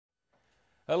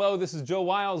Hello, this is Joe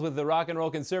Wiles with the Rock and Roll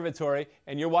Conservatory,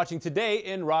 and you're watching Today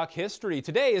in Rock History.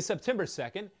 Today is September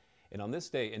 2nd, and on this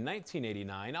day in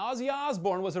 1989, Ozzy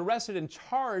Osbourne was arrested and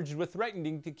charged with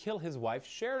threatening to kill his wife,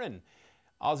 Sharon.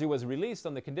 Ozzy was released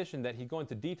on the condition that he go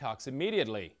into detox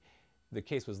immediately. The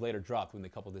case was later dropped when the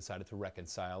couple decided to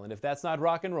reconcile, and if that's not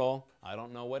rock and roll, I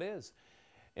don't know what is.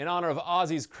 In honor of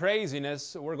Ozzy's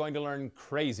craziness, we're going to learn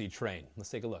Crazy Train. Let's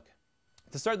take a look.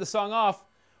 To start the song off,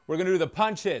 we're going to do the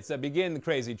punch hits that begin the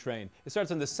Crazy Train. It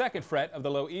starts on the 2nd fret of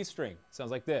the low E string.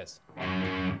 Sounds like this.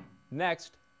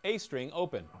 Next, A string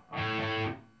open.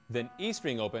 Then E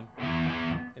string open,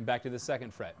 and back to the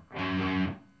 2nd fret.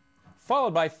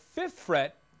 Followed by 5th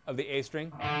fret of the A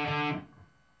string,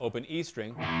 open E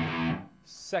string,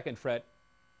 2nd fret,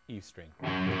 E string.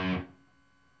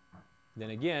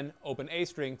 Then again, open A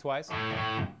string twice,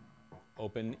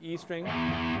 open E string,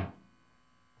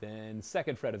 then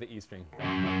 2nd fret of the E string.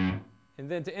 And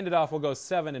then to end it off, we'll go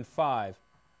 7 and 5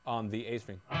 on the A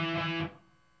string.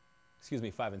 Excuse me,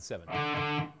 5 and 7.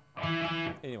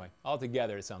 Anyway, all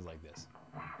together it sounds like this.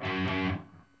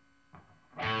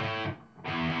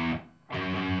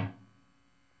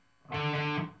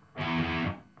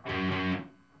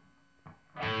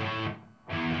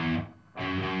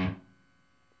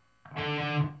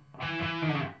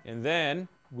 And then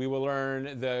we will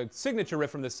learn the signature riff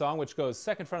from this song, which goes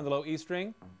 2nd fret of the low E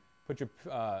string. Put your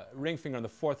ring finger on the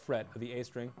 4th fret of the A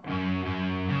string.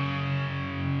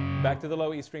 Back to the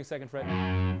low E string, 2nd fret.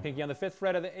 Pinky on the 5th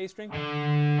fret of the A string.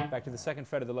 Back to the 2nd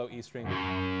fret of the low E string.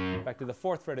 Back to the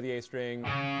 4th fret of the A string.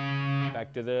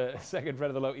 Back to the 2nd fret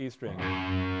of the low E string.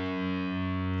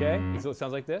 Okay? So it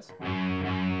sounds like this.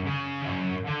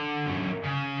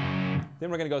 Then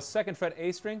we're going to go 2nd fret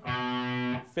A string,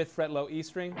 5th fret low E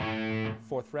string,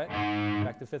 4th fret,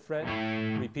 back to 5th fret,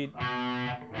 repeat,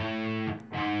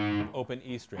 open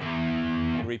E string,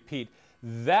 and repeat.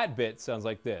 That bit sounds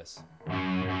like this.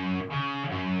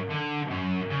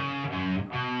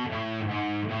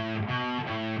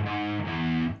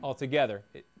 All together,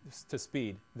 to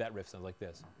speed, that riff sounds like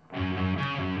this.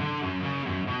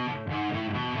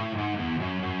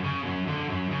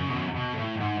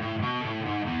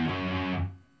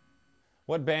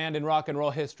 What band in rock and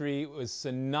roll history was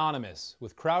synonymous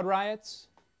with crowd riots?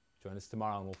 Join us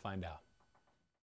tomorrow and we'll find out.